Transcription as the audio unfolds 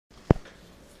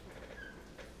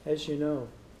As you know,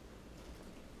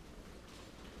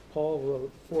 Paul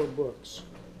wrote 4 books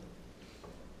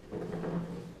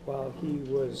while he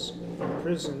was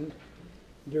imprisoned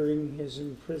during his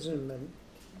imprisonment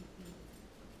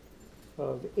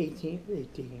of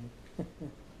 18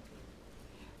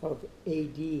 of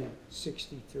AD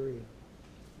 63.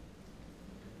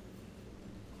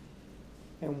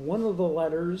 And one of the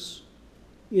letters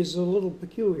is a little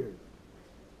peculiar.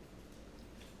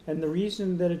 And the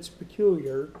reason that it's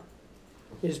peculiar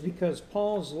is because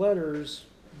Paul's letters,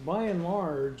 by and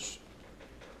large,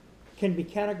 can be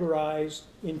categorized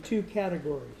in 2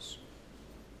 categories.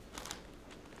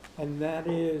 And that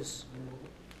is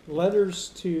letters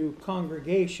to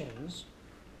congregations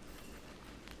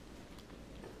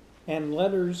and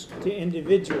letters to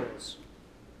individuals,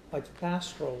 like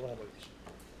pastoral letters.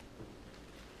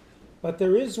 But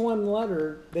there is one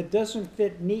letter that doesn't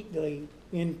fit neatly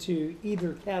into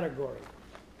either category,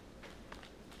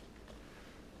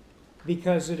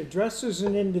 because it addresses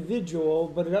an individual,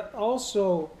 but it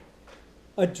also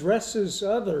addresses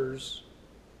others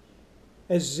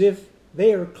as if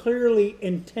they are clearly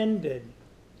intended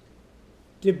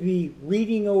to be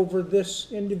reading over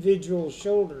this individual's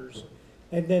shoulders,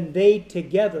 and then they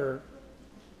together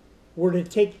were to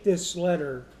take this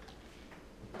letter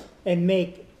and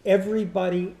make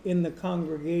everybody in the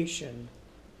congregation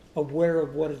aware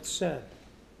of what it said.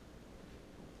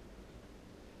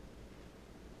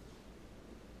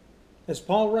 As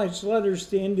Paul writes letters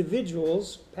to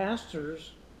individuals,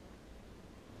 pastors,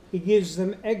 he gives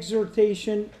them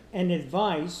exhortation and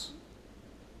advice.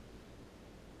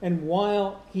 And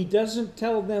while he doesn't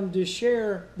tell them to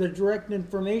share the direct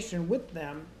information with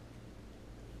them,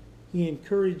 he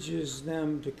encourages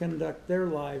them to conduct their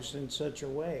lives in such a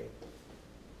way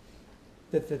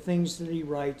that the things that he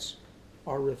writes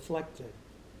are reflected.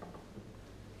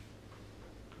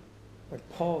 But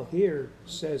Paul here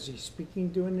says he's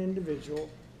speaking to an individual.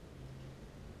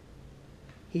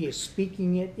 He is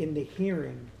speaking it in the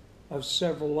hearing of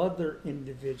several other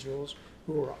individuals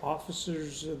who are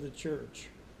officers of the church,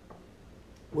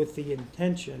 with the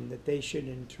intention that they should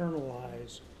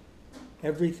internalize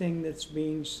everything that's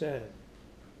being said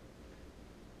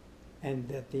and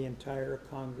that the entire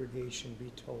congregation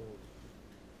be told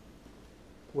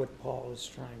what Paul is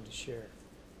trying to share.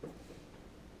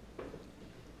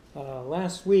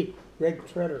 Last week, Greg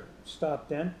Treader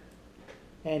stopped in,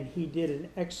 and he did an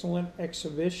excellent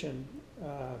exhibition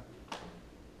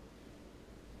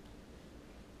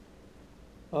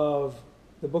of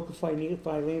the book of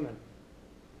Philemon.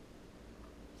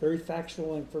 Very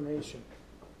factual information.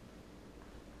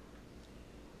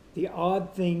 The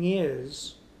odd thing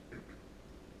is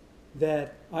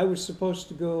that I was supposed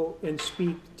to go and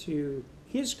speak to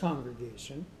his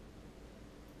congregation,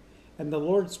 and the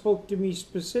Lord spoke to me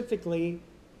specifically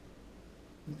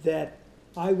that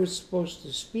I was supposed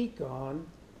to speak on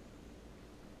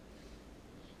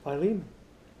Philemon,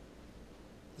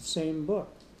 the same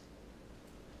book.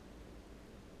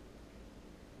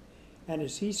 And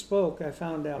as he spoke, I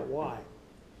found out why.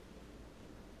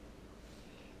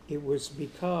 It was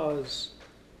because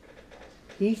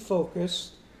he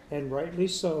focused, and rightly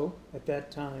so at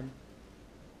that time,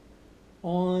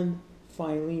 on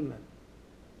Philemon.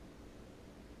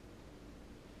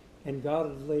 And God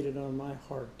had laid it on my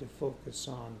heart to focus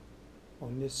on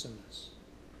Onesimus.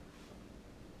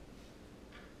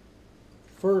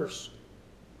 First,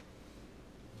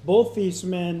 both these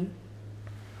men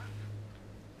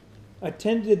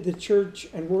attended the church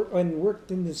and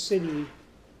worked in the city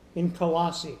in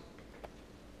Colossae.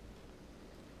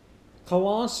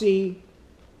 Colossae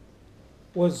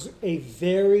was a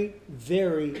very,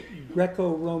 very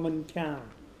Greco-Roman town.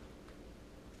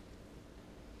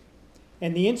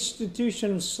 And the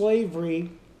institution of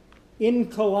slavery in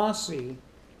Colossae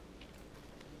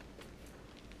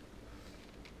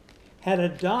had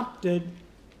adopted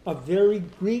a very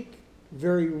Greek,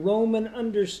 very Roman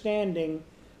understanding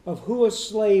of who a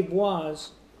slave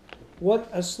was, what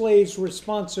a slave's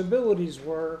responsibilities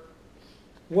were,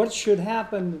 what should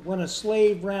happen when a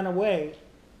slave ran away.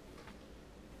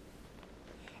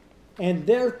 And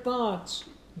their thoughts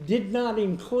did not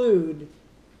include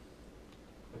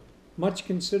much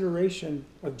consideration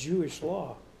of Jewish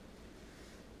law.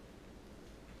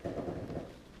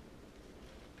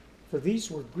 For these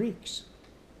were Greeks.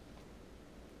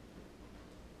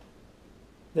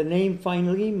 The name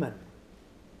Philemon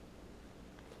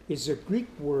is a Greek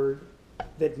word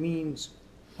that means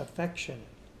affectionate.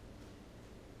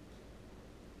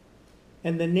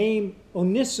 And the name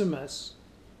Onesimus,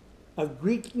 a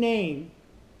Greek name,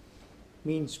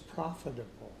 means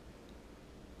profitable.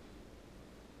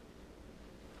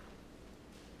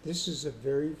 This is a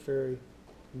very, very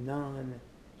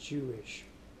non-Jewish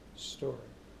story.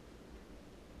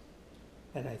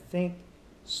 And I think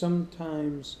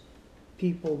sometimes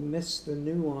people miss the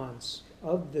nuance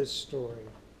of this story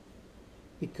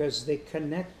because they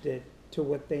connect it to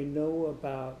what they know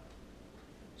about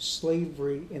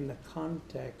slavery in the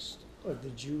context of the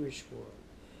Jewish world.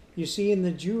 You see, in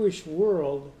the Jewish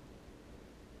world,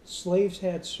 slaves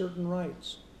had certain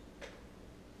rights.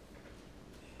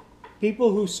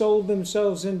 People who sold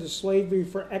themselves into slavery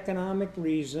for economic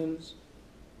reasons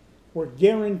were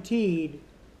guaranteed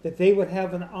that they would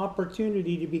have an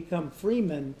opportunity to become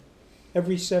freemen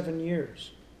every 7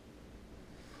 years.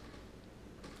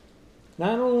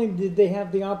 Not only did they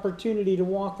have the opportunity to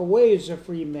walk away as a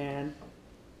free man,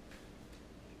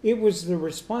 it was the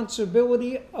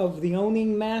responsibility of the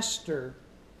owning master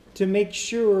to make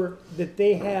sure that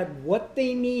they had what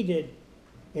they needed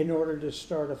in order to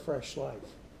start a fresh life.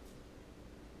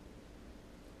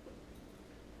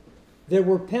 There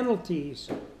were penalties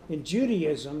in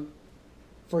Judaism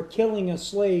for killing a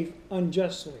slave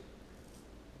unjustly.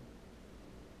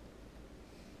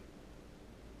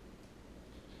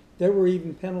 There were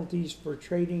even penalties for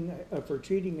treating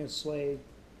a slave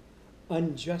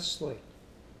unjustly,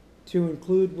 to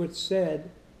include what's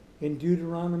said in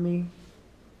Deuteronomy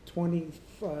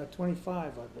 25,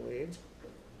 I believe,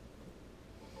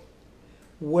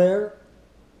 where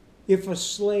if a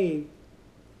slave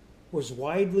was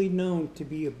widely known to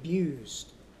be abused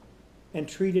and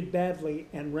treated badly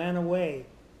and ran away,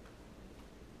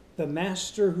 the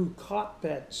master who caught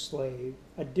that slave,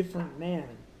 a different man,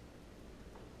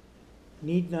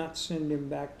 need not send him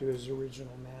back to his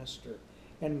original master,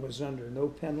 and was under no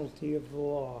penalty of the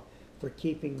law for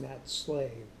keeping that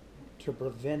slave to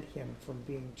prevent him from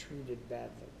being treated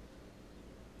badly.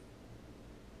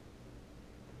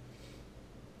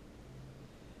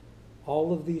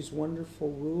 All of these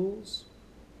wonderful rules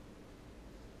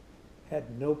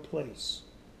had no place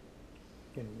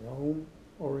in Rome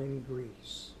or in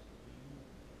Greece.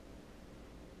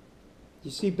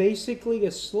 You see, basically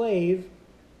a slave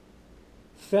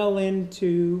fell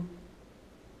into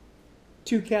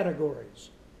two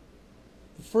categories.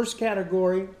 The first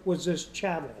category was this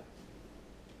chattel.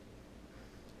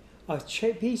 A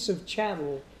piece of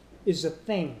chattel is a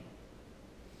thing.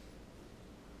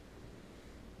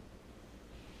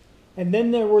 And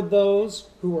then there were those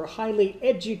who were highly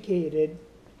educated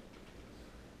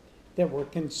that were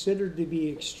considered to be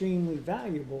extremely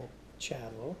valuable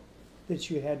chattel that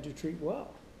you had to treat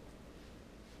well.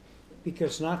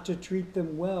 Because not to treat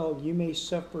them well, you may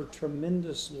suffer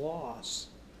tremendous loss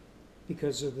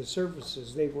because of the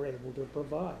services they were able to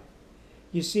provide.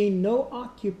 You see, no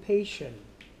occupation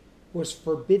was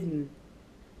forbidden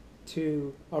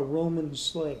to a Roman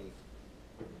slave.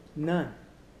 None.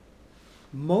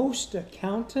 Most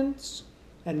accountants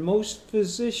and most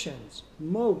physicians,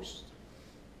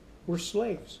 were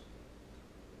slaves.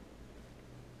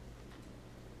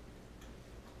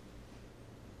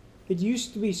 It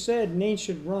used to be said in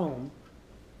ancient Rome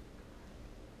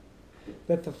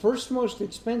that the first most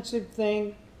expensive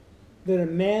thing that a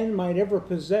man might ever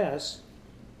possess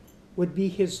would be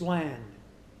his land.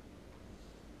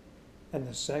 And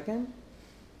the second,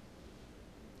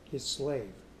 his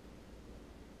slave.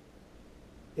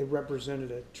 It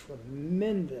represented a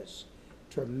tremendous,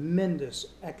 tremendous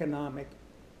economic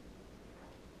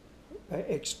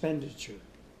expenditure.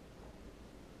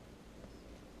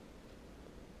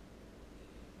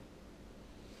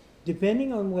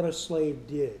 Depending on what a slave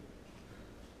did,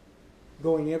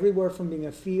 going everywhere from being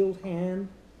a field hand,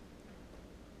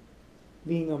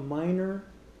 being a miner,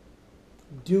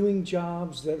 doing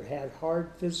jobs that had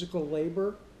hard physical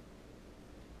labor,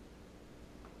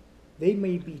 they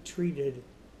may be treated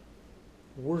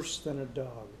worse than a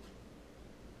dog,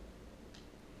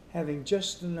 having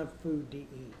just enough food to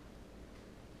eat.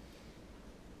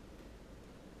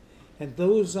 And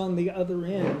those on the other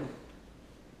end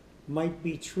might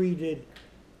be treated,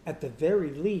 at the very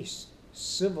least,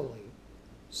 civilly,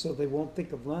 so they won't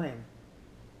think of running,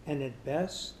 and at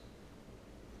best,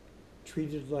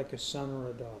 treated like a son or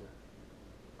a daughter.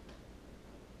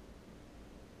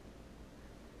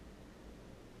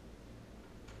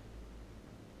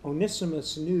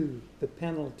 Onesimus knew the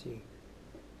penalty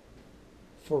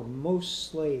for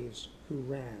most slaves who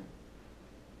ran.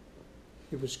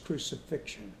 It was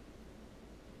crucifixion.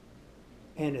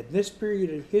 And in this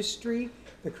period of history,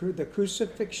 the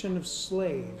crucifixion of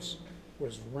slaves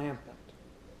was rampant.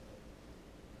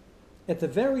 At the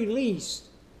very least,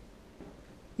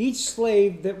 each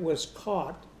slave that was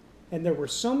caught, and there were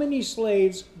so many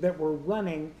slaves that were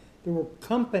running, there were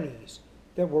companies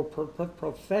that were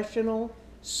professional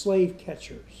slave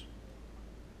catchers.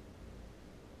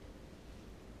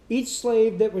 Each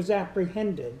slave that was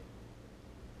apprehended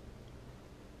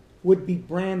would be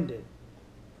branded,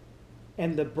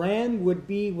 and the brand would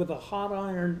be with a hot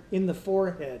iron in the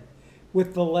forehead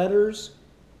with the letters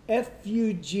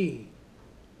F-U-G,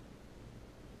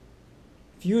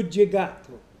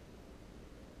 fugigato,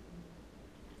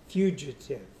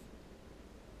 fugitive,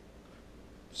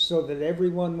 so that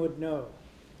everyone would know.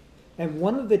 And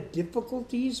one of the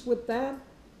difficulties with that,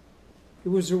 it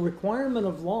was a requirement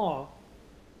of law,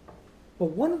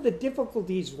 but one of the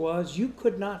difficulties was you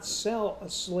could not sell a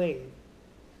slave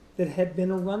that had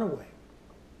been a runaway,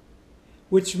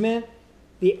 which meant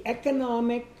the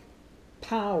economic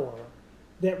power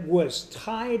that was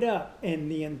tied up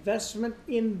and the investment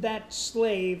in that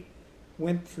slave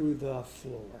went through the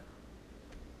floor.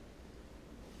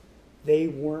 They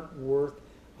weren't worth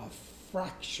a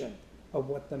fraction of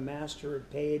what the master had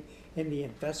paid and the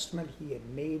investment he had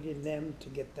made in them to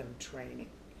get them training.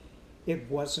 It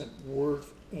wasn't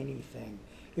worth anything.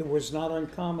 It was not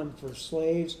uncommon for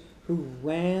slaves who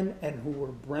ran and who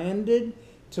were branded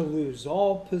to lose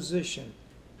all position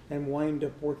and wind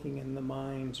up working in the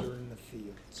mines or in the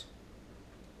fields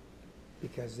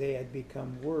because they had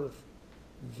become worth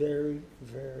very,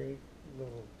 very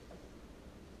little.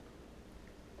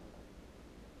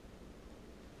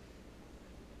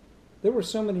 There were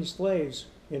so many slaves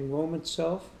in Rome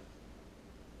itself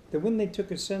that when they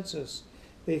took a census,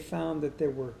 they found that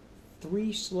there were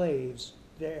 3 slaves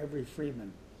to every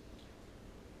freeman.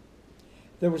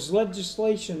 There was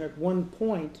legislation at one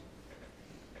point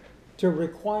to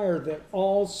require that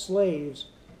all slaves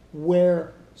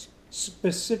wear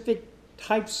specific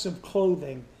types of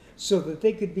clothing so that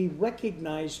they could be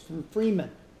recognized from freemen.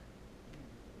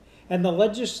 And the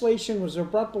legislation was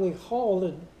abruptly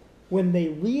halted when they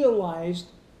realized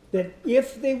that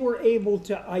if they were able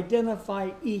to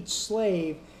identify each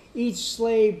slave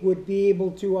would be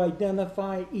able to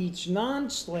identify each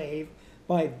non-slave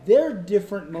by their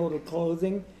different mode of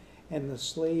clothing, and the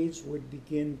slaves would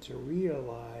begin to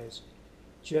realize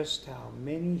just how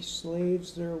many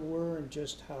slaves there were and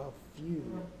just how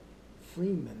few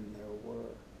freemen there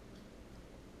were,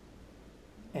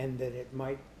 and that it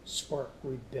might spark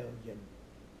rebellion.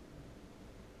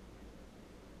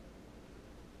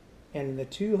 And in the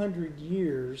 200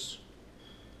 years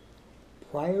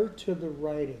prior to the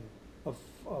writing of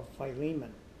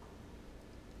Philemon,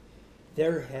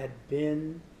 there had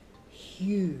been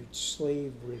huge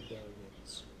slave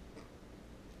rebellions.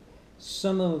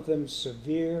 Some of them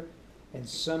severe, and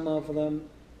some of them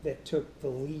that took the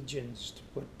legions to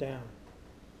put down.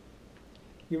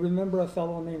 You remember a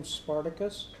fellow named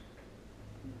Spartacus?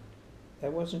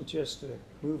 That wasn't just a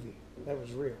movie, that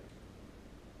was real.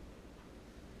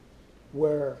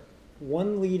 Where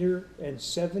one leader and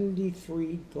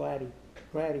 73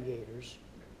 gladiators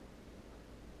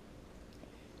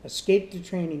escaped a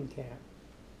training camp,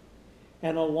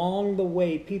 and along the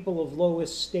way, people of low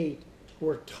estate who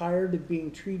were tired of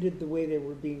being treated the way they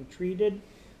were being treated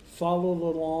followed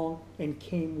along and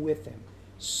came with him.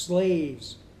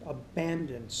 Slaves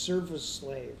abandoned, service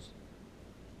slaves,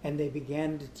 and they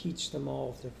began to teach them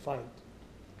all to fight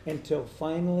until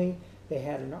finally they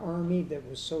had an army that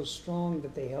was so strong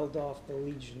that they held off the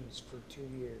legions for 2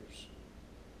 years.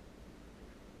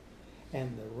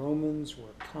 And the Romans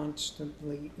were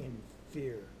constantly in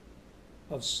fear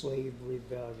of slave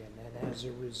rebellion. And as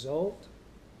a result,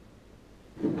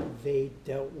 they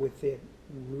dealt with it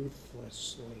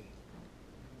ruthlessly.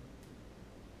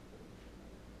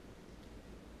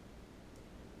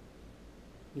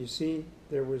 You see,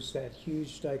 there was that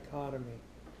huge dichotomy.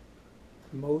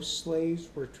 Most slaves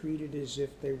were treated as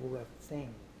if they were a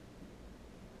thing,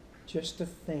 just a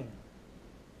thing.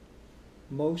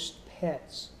 Most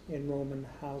pets in Roman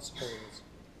households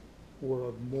were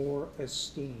of more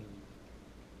esteem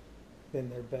than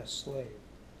their best slave.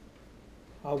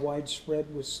 How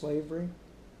widespread was slavery?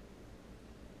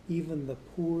 Even the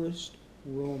poorest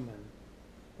Roman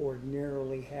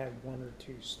ordinarily had 1 or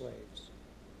 2 slaves.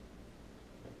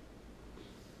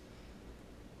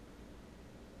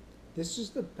 This is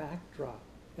the backdrop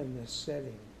and the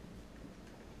setting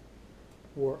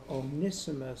for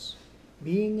Onesimus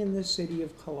being in the city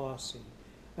of Colossae,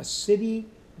 a city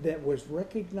that was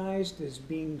recognized as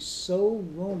being so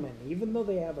Roman, even though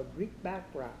they have a Greek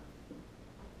background.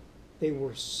 They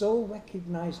were so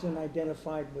recognized and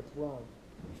identified with Rome.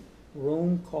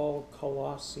 Rome called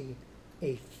Colossae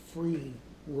a free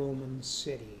Roman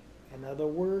city. In other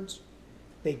words,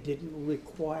 they didn't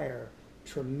require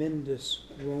tremendous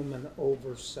Roman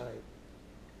oversight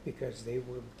because they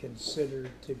were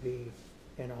considered to be,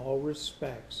 in all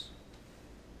respects,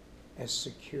 as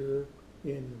secure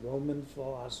in Roman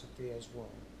philosophy as Rome.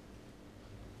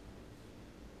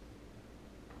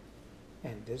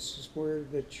 And this is where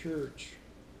the church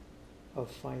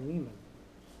of Philemon,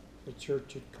 the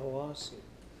church at Colossae,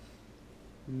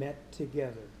 met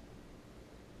together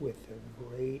with a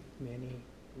great many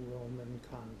Roman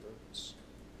converts.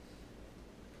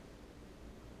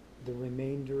 The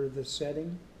remainder of the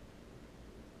setting,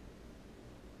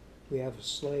 we have a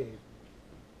slave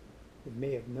that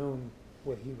may have known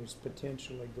what he was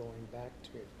potentially going back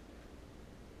to.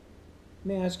 Let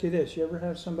me ask you this, you ever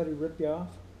have somebody rip you off?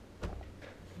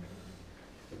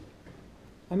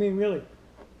 I mean, really,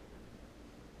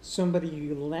 somebody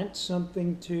you lent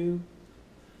something to,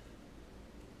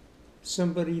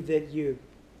 somebody that you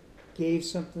gave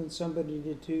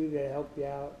somebody to help you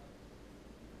out,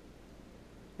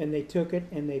 and they took it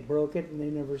and they broke it and they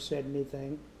never said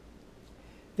anything.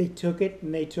 They took it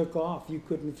and they took off. You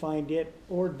couldn't find it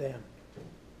or them.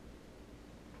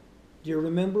 Do you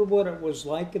remember what it was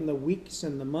like in the weeks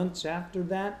and the months after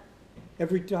that?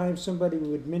 Every time somebody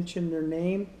would mention their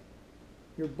name,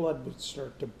 your blood would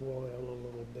start to boil a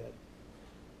little bit.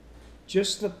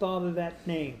 Just the thought of that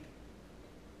name.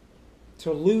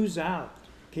 To lose out.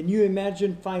 Can you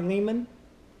imagine Philemon?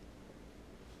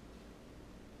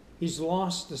 He's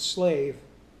lost a slave.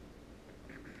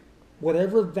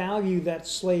 Whatever value that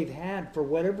slave had for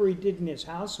whatever he did in his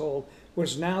household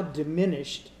was now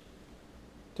diminished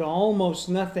to almost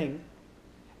nothing.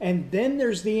 And then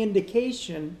there's the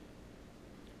indication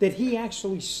that he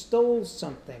actually stole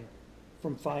something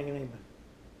from Philemon.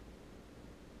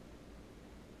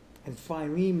 And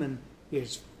Philemon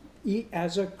is,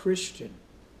 as a Christian,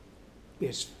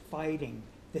 is fighting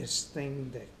this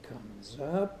thing that comes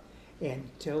up and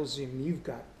tells him, you've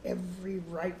got every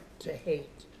right to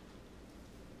hate.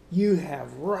 You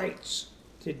have rights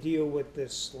to deal with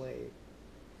this slave.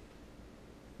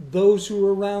 Those who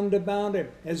are round about him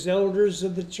as elders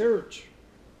of the church,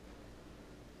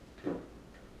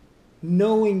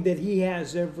 knowing that he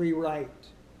has every right.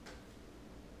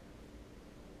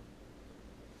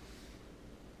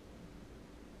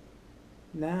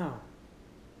 Now,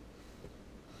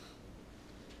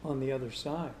 on the other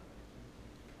side,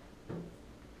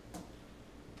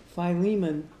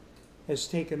 Philemon has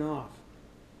taken off.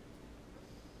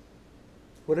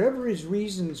 Whatever his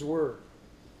reasons were,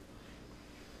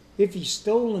 if he's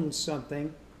stolen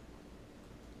something,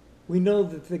 we know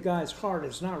that the guy's heart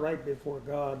is not right before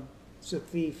God. It's a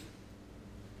thief.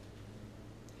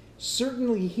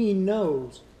 Certainly he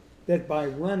knows that by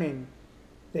running,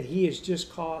 that he has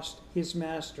just cost his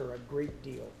master a great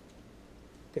deal,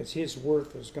 because his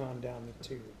worth has gone down the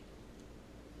tube.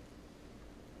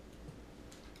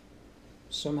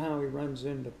 Somehow he runs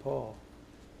into Paul,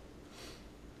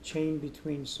 chained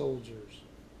between soldiers,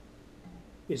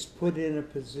 is put in a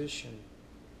position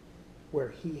where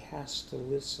he has to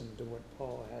listen to what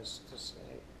Paul has to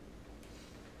say.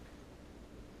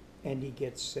 And he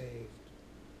gets saved.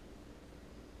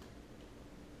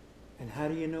 And how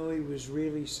do you know he was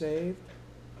really saved?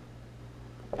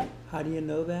 How do you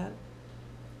know that?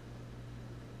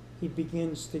 He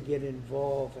begins to get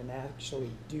involved and actually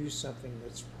do something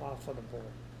that's profitable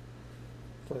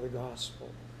for the gospel.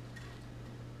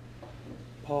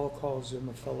 Paul calls him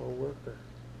a fellow worker.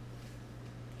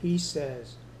 He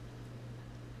says,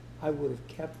 I would have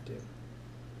kept him,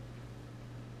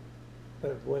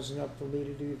 but it wasn't up for me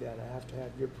to do that. I have to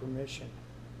have your permission.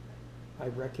 I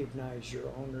recognize your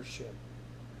ownership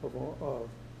of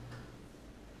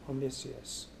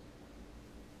Onesius.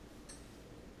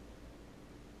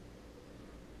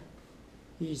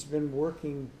 He's been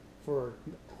working for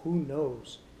who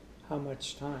knows how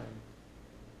much time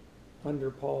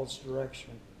under Paul's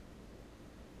direction.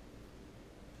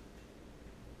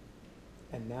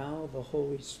 And now the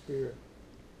Holy Spirit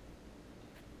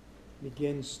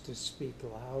begins to speak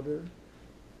louder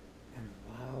and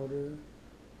louder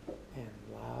and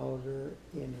louder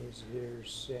in his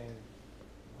ears, saying,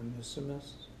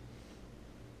 Onesimus,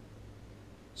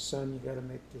 son, you got to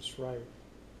make this right.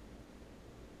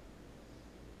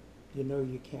 You know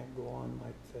you can't go on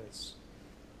like this.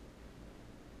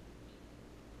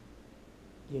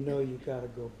 You know you got to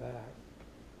go back.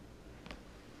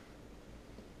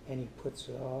 And he puts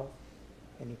it off,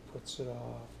 and he puts it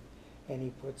off, and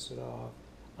he puts it off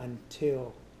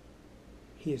until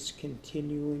his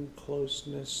continuing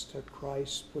closeness to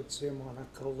Christ puts him on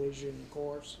a collision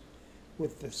course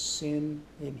with the sin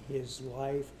in his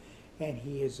life, and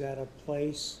he is at a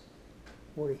place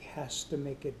where he has to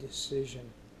make a decision.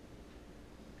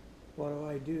 What do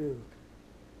I do?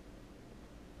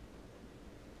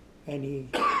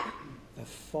 And the the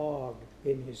fog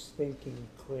in his thinking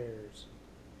clears.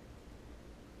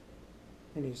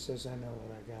 And he says, I know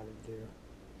what I got to do.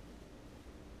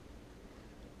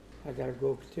 I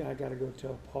got to go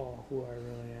tell Paul who I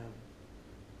really am.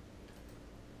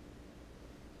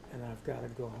 And I've got to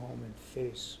go home and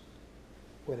face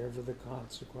whatever the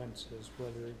consequences,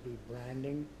 whether it be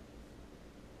branding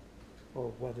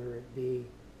or whether it be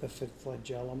the fifth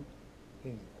flagellum,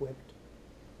 being whipped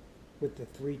with the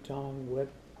 3-tong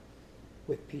whip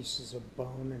with pieces of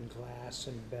bone and glass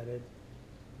embedded,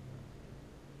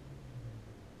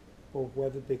 or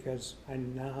whether because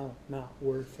I'm now not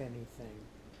worth anything.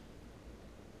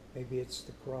 Maybe it's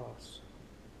the cross,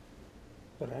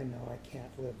 but I know I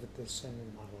can't live with this sin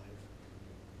in my life.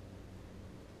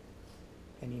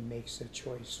 And he makes a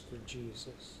choice for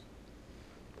Jesus.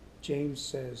 James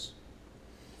says,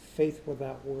 faith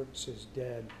without works is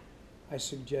dead. I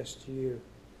suggest to you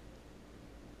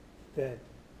that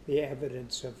the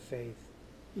evidence of faith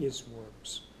is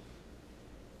works.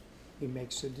 He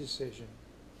makes a decision.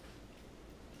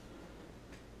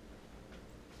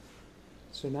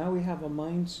 So now we have a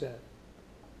mindset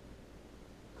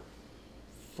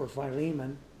for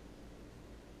Philemon,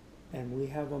 and we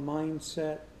have a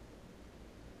mindset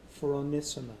for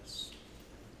Onesimus.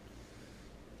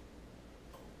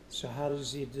 So how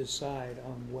does he decide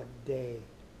on what day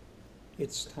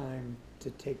it's time to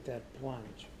take that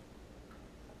plunge?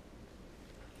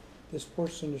 This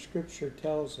portion of Scripture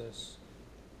tells us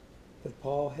that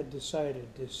Paul had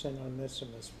decided to send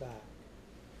Onesimus back.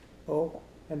 Oh,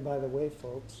 and by the way,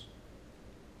 folks,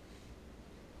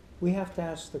 we have to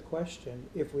ask the question,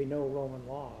 if we know Roman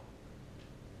law,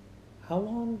 how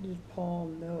long did Paul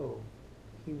know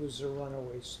he was a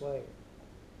runaway slave?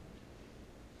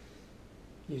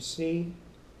 You see,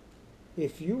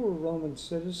 if you were a Roman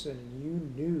citizen and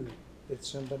you knew that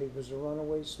somebody was a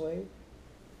runaway slave,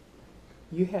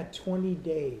 you had 20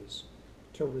 days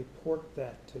to report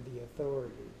that to the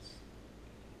authorities.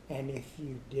 And if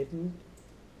you didn't,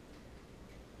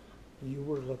 you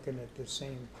were looking at the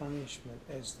same punishment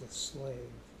as the slave.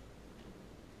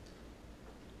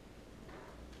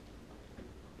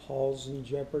 Paul's in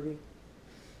jeopardy.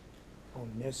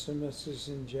 Onesimus is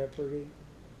in jeopardy.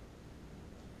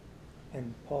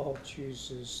 And Paul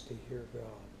chooses to hear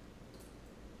God.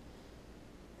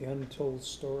 The untold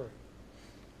story.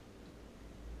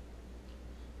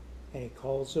 And he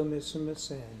calls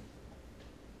Onesimus in,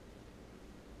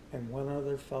 and one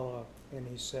other fellow, and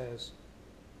he says,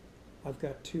 I've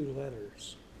got 2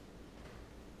 letters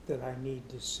that I need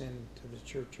to send to the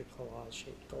church of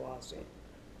Colossae.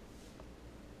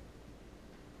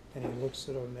 And he looks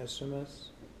at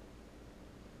Onesimus,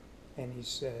 and he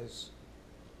says,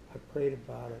 I prayed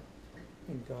about it,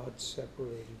 and God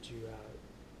separated you out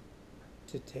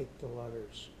to take the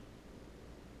letters.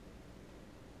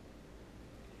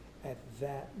 At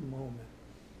that moment,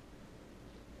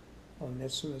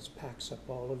 Onesimus packs up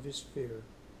all of his fear.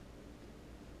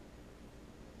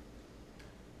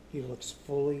 He looks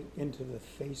fully into the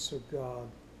face of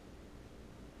God.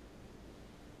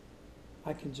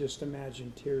 I can just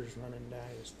imagine tears running down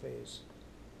his face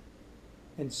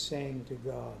and saying to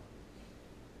God,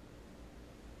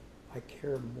 I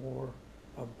care more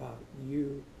about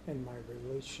you and my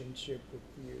relationship with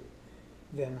you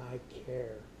than I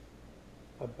care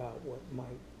about what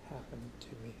might happen to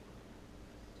me.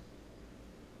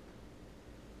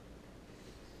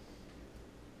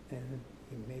 And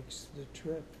he makes the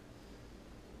trip.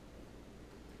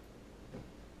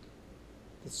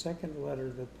 The second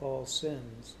letter that Paul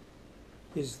sends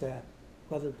is that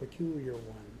rather peculiar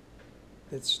one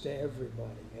that's to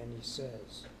everybody. And he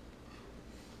says,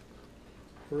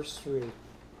 verse 3,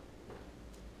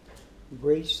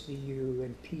 grace to you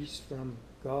and peace from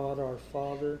God our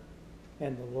Father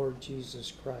and the Lord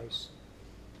Jesus Christ.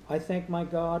 I thank my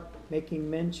God, making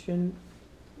mention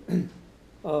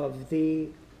of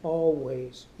thee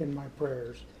always in my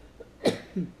prayers,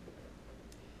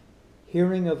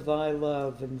 hearing of thy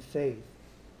love and faith,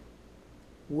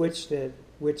 which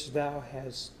thou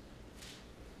hast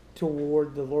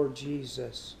toward the Lord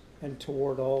Jesus and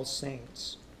toward all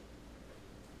saints,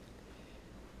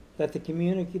 that the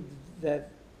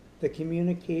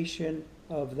communication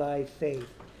of thy faith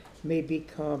may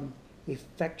become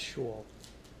effectual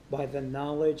by the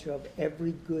knowledge of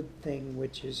every good thing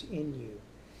which is in you,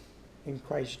 in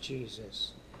Christ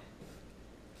Jesus.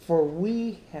 For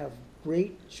we have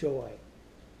great joy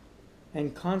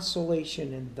and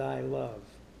consolation in thy love,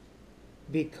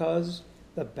 because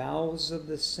the bowels of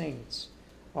the saints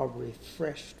are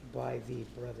refreshed by thee,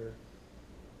 brother.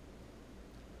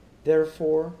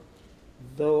 Therefore,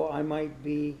 though I might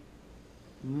be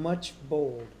much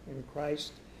bold in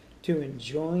Christ to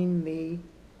enjoin thee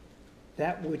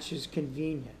that which is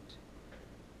convenient.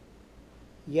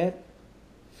 Yet,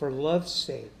 for love's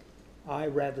sake, I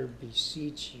rather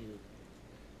beseech you,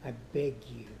 I beg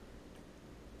you,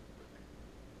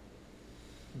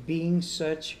 being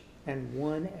such and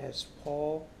one as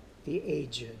Paul the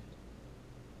aged.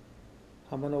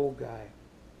 I'm an old guy,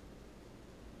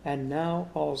 and now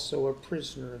also a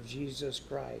prisoner of Jesus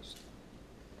Christ.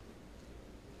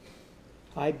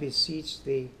 I beseech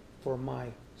thee for my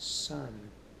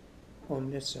son,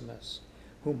 Onesimus,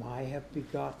 whom I have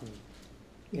begotten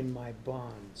in my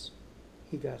bonds.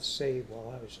 He got saved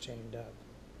while I was chained up.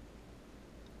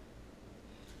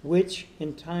 Which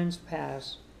in times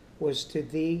past was to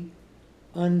thee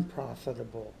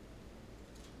unprofitable,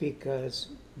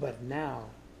 but now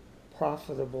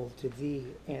profitable to thee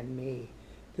and me.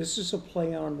 This is a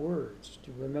play on words.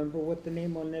 Do you remember what the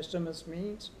name Onesimus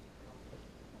means?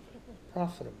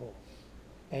 Profitable.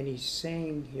 And he's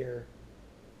saying here,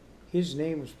 his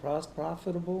name was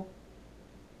profitable,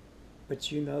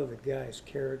 but you know the guy's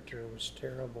character was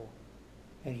terrible,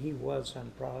 and he was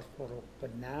unprofitable.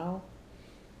 But now,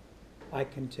 I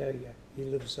can tell you, he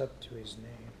lives up to his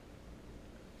name.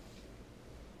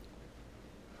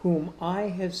 Whom I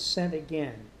have sent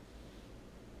again,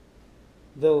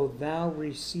 though thou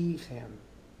receive him,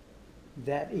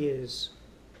 that is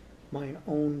mine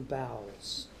own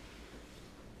bowels,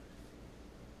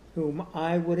 whom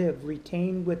I would have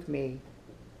retained with me,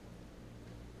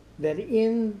 that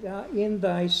in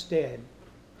thy stead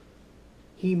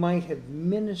he might have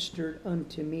ministered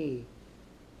unto me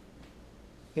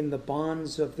in the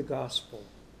bonds of the gospel.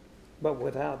 But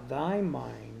without thy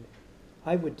mind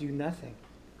I would do nothing,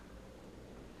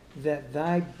 that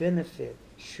thy benefit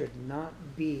should not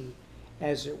be,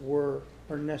 as it were,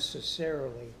 or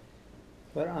necessarily,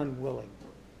 but unwilling,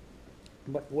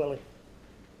 but willing.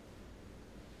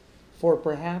 For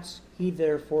perhaps he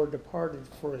therefore departed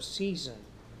for a season,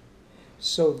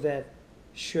 so that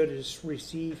shouldest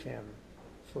receive him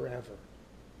forever.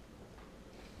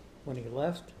 When he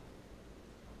left,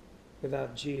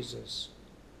 without Jesus,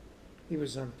 he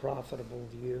was unprofitable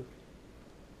to you.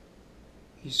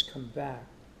 He's come back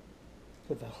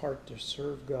with a heart to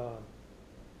serve God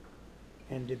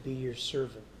and to be your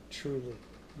servant, truly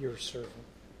your servant.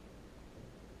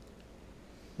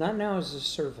 Not now as a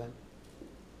servant,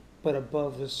 but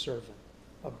above a servant,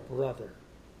 a brother,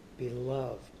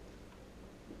 beloved,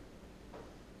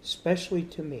 especially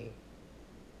to me,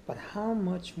 but how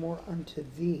much more unto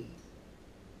thee,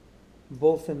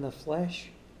 both in the flesh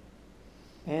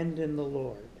and in the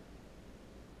Lord.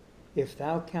 If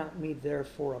thou count me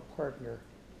therefore a partner,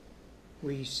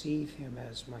 receive him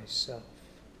as myself.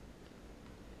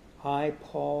 I,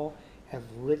 Paul, have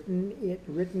written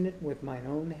it with mine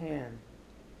own hand.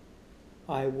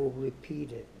 I will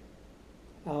repeat it,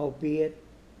 albeit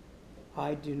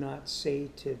I do not say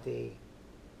to thee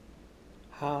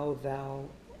how thou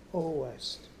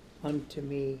owest unto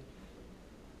me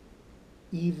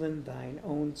even thine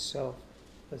own self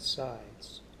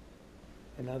besides.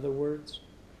 In other words,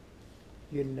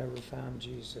 you never found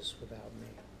Jesus without me.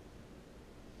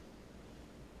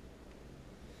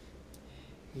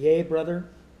 Yea, brother,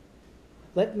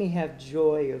 let me have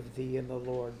joy of thee in the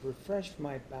Lord. Refresh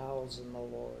my bowels in the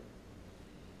Lord.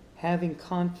 Having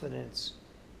confidence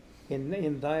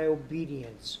in thy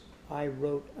obedience, I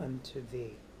wrote unto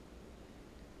thee,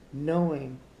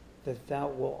 knowing that thou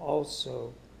wilt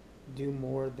also do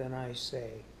more than I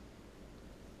say.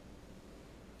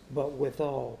 But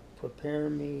withal, prepare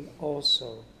me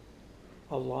also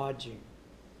a lodging,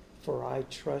 for I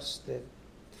trust that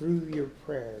through your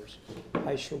prayers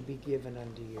I shall be given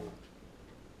unto you.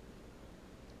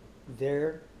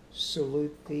 There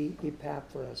salute thee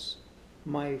Epaphras,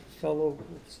 my fellow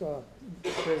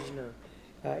prisoner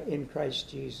in Christ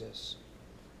Jesus,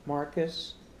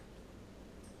 Marcus,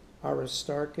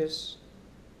 Aristarchus,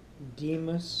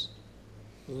 Demas,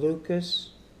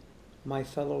 Lucas, my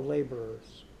fellow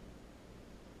laborers.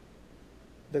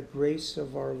 The grace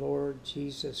of our Lord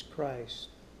Jesus Christ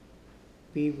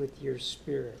be with your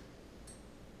spirit.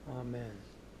 Amen.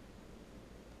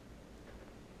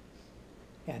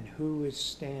 And who is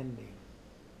standing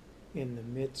in the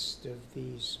midst of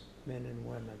these men and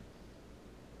women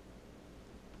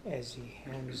as he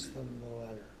hands them the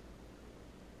letter?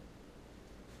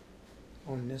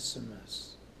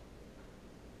 Onesimus.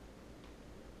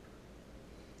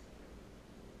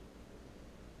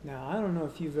 Now, I don't know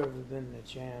if you've ever been in a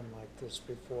jam like this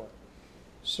before.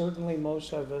 Certainly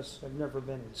most of us have never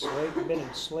been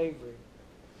in slavery.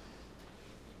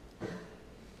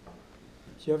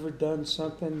 You ever done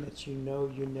something that you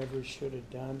know you never should have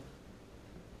done,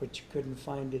 but you couldn't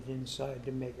find it inside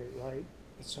to make it right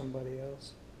with somebody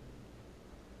else?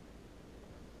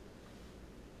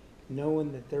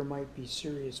 Knowing that there might be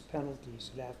serious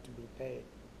penalties that have to be paid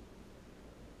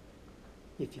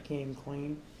if you came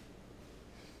clean.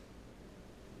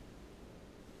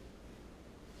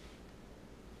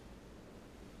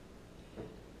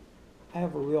 I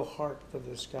have a real heart for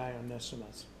this guy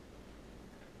Onesimus.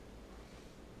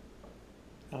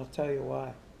 I'll tell you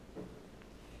why.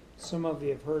 Some of you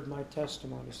have heard my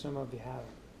testimony, some of you haven't.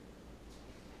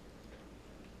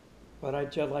 But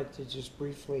I'd just like to just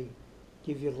briefly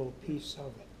give you a little piece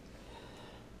of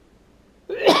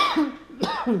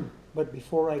it. But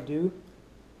before I do,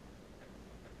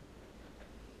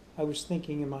 I was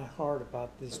thinking in my heart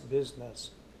about this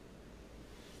business,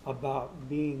 about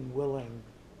being willing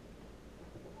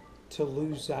to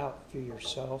lose out for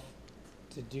yourself,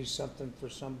 to do something for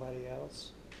somebody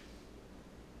else.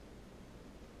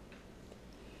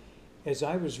 As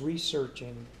I was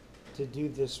researching to do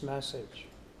this message,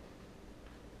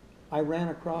 I ran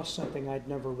across something I'd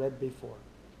never read before.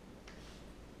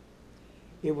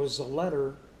 It was a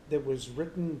letter that was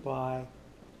written by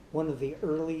one of the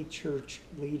early church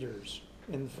leaders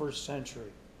in the first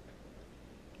century.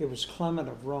 It was Clement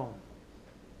of Rome.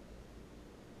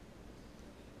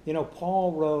 You know,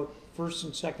 Paul wrote 1st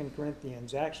and 2nd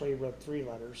Corinthians. Actually, he wrote 3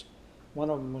 letters.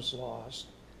 One of them was lost.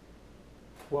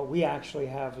 What we actually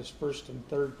have is 1st and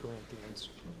 3rd Corinthians.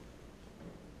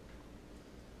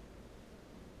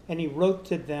 And he wrote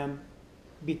to them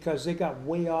because they got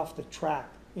way off the track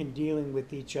in dealing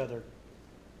with each other.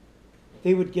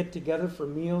 They would get together for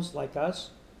meals like us,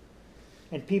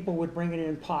 and people would bring it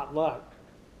in potluck.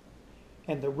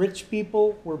 And the rich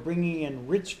people were bringing in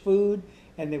rich food,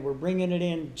 and they were bringing it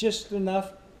in just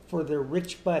enough for their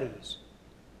rich buddies.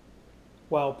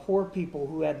 While poor people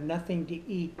who had nothing to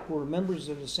eat, who were members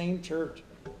of the same church,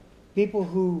 people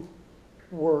who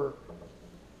were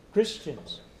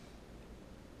Christians,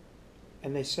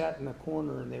 and they sat in the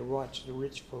corner and they watched the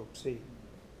rich folks eat,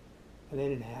 and they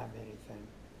didn't have anything.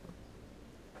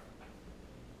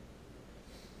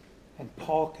 And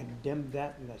Paul condemned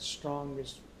that in the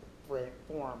strongest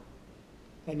form.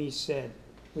 And he said,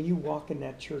 when you walk in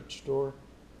that church door,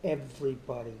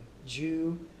 everybody,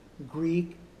 Jew,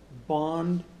 Greek,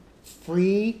 bond,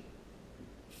 free,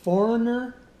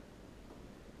 foreigner,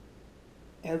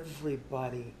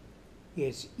 everybody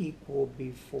is equal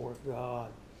before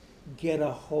God. Get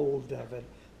a hold of it.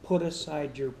 Put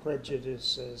aside your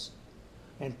prejudices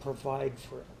and provide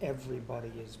for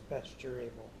everybody as best you're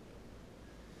able.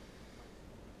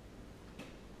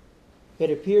 It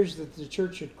appears that the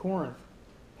church at Corinth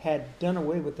had done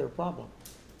away with their problem.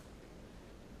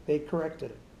 They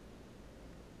corrected it.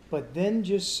 But then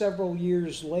just several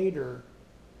years later,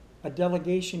 a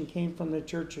delegation came from the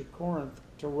church at Corinth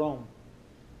to Rome.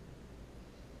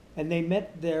 And they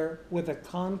met there with a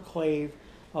conclave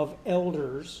of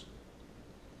elders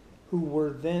who were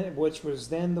then, which was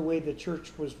then the way the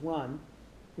church was run.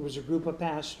 It was a group of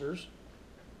pastors